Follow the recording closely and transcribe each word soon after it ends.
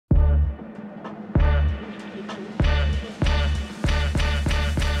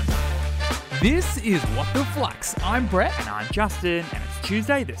This is What the Flux. I'm Brett. And I'm Justin, and it's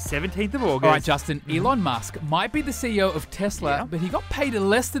Tuesday, the 17th of August. All right, Justin, Elon Musk might be the CEO of Tesla, but he got paid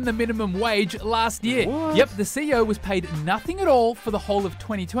less than the minimum wage last year. What? Yep, the CEO was paid nothing at all for the whole of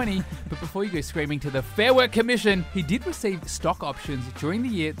 2020. But before you go screaming to the Fair Work Commission, he did receive stock options during the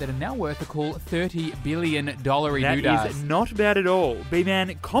year that are now worth a cool $30 billion. That is not bad at all. B-Man,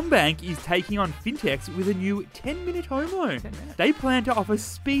 CommBank is taking on fintechs with a new 10-minute home loan. 10 minutes. They plan to offer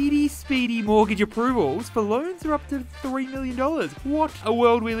speedy mortgage approvals for loans that are up to $3 million. What a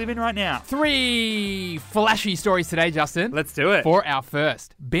world we live in right now. 3 flashy stories today, Justin. Let's do it. For our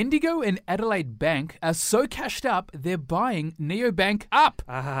first, Bendigo and Adelaide Bank are so cashed up, they're buying Neobank Up.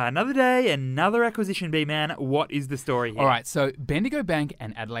 Another day, another acquisition, B-Man. What is the story here? All right, so Bendigo Bank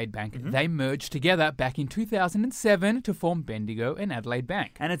and Adelaide Bank, they merged together back in 2007 to form Bendigo and Adelaide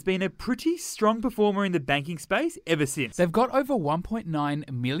Bank. And it's been a pretty strong performer in the banking space ever since. They've got over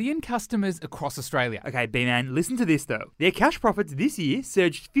 1.9 million customers across Australia. Okay, B-Man, listen to this though. Their cash profits this year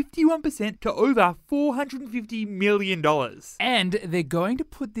surged 51% to over $450 million. And they're going to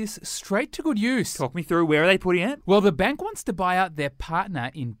put this straight to good use. Talk me through, where are they putting it? Well, the bank wants to buy out their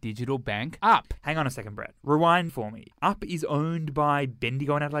partner in digital bank, Up. Hang on a second, Brett. Rewind for me. Up is owned by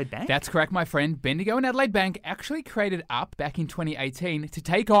Bendigo and Adelaide Bank? That's correct, my friend. Bendigo and Adelaide Bank actually created Up back in 2018 to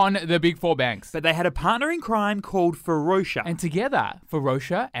take on the big four banks. But they had a partner in crime called Ferocia. And together,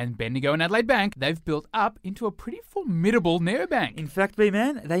 Ferocia and Bendigo and Adelaide Bank, they've built Up into a pretty formidable neobank. In fact,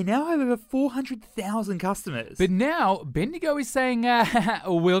 B-Man, they now have over 400,000 customers. But now, Bendigo is saying,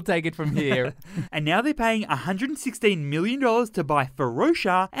 we'll take it from here. And now they're paying $116 million to buy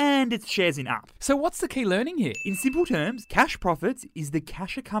Ferocia and its shares in Up. So what's the key learning here? In simple terms, cash profits is the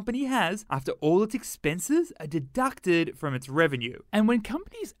cash a company has after all its expenses are deducted from its revenue. And when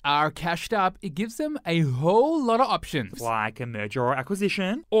companies are cashed up, it gives them a whole lot of options. Like a merger or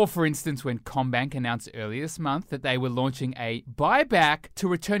acquisition. Or for instance, when CommBank announced earlier this month that they were launching a buyback to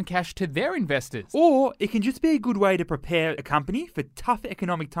return cash to their investors. Or it can just be a good way to prepare a company for tough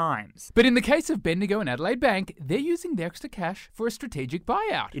economic times. But in the case of Bendigo and Adelaide Bank, they're using the extra cash for a strategic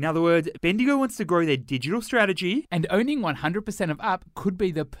buyout. In other words, Bendigo wants to grow their digital strategy. And owning 100% of Up could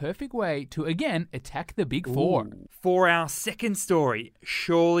be the perfect way to, again, attack the big four. For our second story,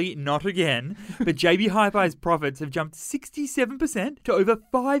 surely not again, but JB Hi-Fi's profits have jumped 67% to over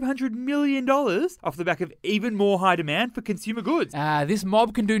 $500 million off the back of even more high demand for consumer goods. This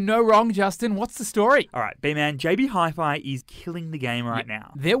mob can do no wrong, Justin. What's the story? All right, B-Man, JB Hi-Fi is killing the game right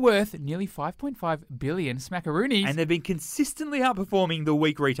now. They're worth nearly 5.5 billion smackaroonies. And they've been consistently outperforming the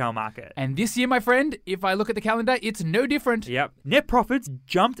weak retail market. And this year, my friend, if I look at the calendar, it's no different. Yep. Net profits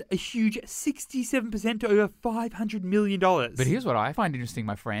jumped a huge 67% to over $500 million. But here's what I find interesting,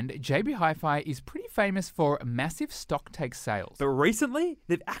 my friend. JB Hi-Fi is pretty famous for massive stock take sales. But recently,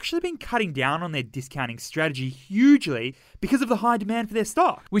 they've actually been cutting down on their discounting strategy hugely because of the high demand for their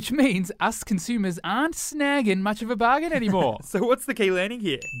stock. Which means us consumers aren't snagging much of a bargain anymore. So what's the key learning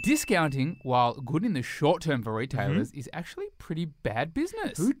here? Discounting, while good in the short term for retailers, is actually pretty bad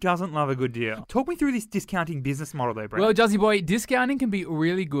business. Who doesn't love a good deal? Talk me through this discounting business model though, Brett. Well, Juzzy boy, discounting can be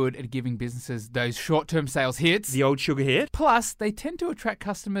really good at giving businesses those short-term sales hits. The old sugar hit. Plus, they tend to attract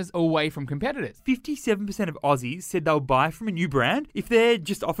customers away from competitors. 57% of Aussies said they'll buy from a new brand if they're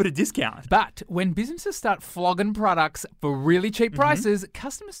just offered a discount. But when businesses start flogging products for really cheap prices,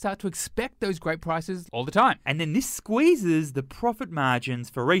 customers start to expect those great prices all the time. And then this squeezes the profit margins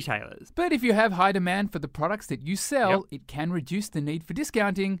for retailers. But if you have high demand for the products that you sell, it can reduce the need for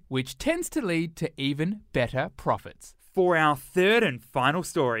discounting, which tends to lead to even better profits. For our third and final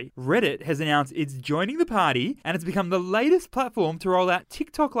story, Reddit has announced it's joining the party and it's become the latest platform to roll out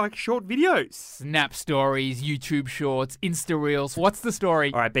TikTok-like short videos. Snap stories, YouTube shorts, Insta Reels. What's the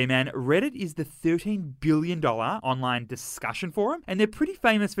story? All right, B-Man, Reddit is the $13 billion online discussion forum, and they're pretty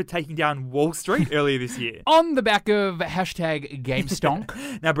famous for taking down Wall Street earlier this year. On the back of hashtag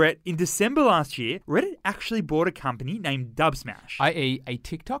GameStonk. Now, Brett, in December last year, Reddit actually bought a company named Dubsmash. i.e. a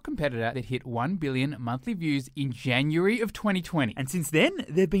TikTok competitor that hit 1 billion monthly views in January of 2020. And since then,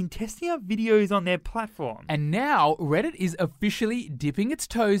 they've been testing out videos on their platform. And now, Reddit is officially dipping its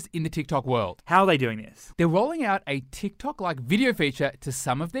toes in the TikTok world. How are they doing this? They're rolling out a TikTok-like video feature to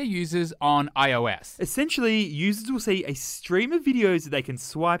some of their users on iOS. Essentially, users will see a stream of videos that they can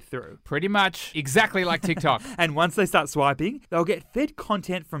swipe through. Pretty much exactly like TikTok. And once they start swiping, they'll get fed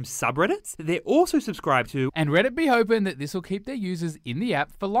content from subreddits that they're also subscribed to. And Reddit be hoping that this will keep their users in the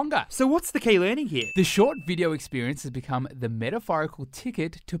app for longer. So what's the key learning here? The short video experience has become the metaphorical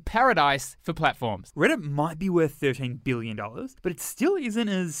ticket to paradise for platforms. Reddit might be worth $13 billion, but it still isn't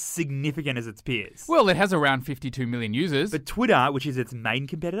as significant as its peers. Well, it has around 52 million users. But Twitter, which is its main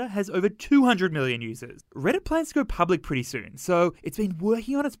competitor, has over 200 million users. Reddit plans to go public pretty soon, so it's been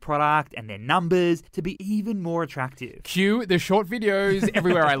working on its product and their numbers to be even more attractive. Cue the short videos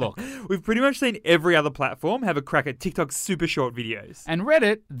everywhere I look. We've pretty much seen every other platform have a crack at TikTok's super short videos. And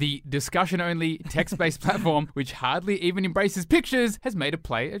Reddit, the discussion-only text-based platform which hardly even embraces pictures, has made a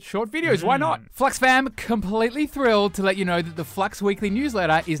play at short videos. Why not? Flux fam, completely thrilled to let you know that the Flux Weekly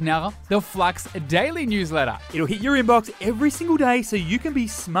newsletter is now the Flux Daily newsletter. It'll hit your inbox every single day so you can be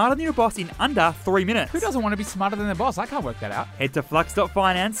smarter than your boss in under 3 minutes. Who doesn't want to be smarter than their boss? I can't work that out. Head to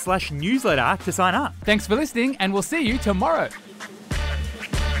flux.finance/newsletter to sign up. Thanks for listening, and we'll see you tomorrow.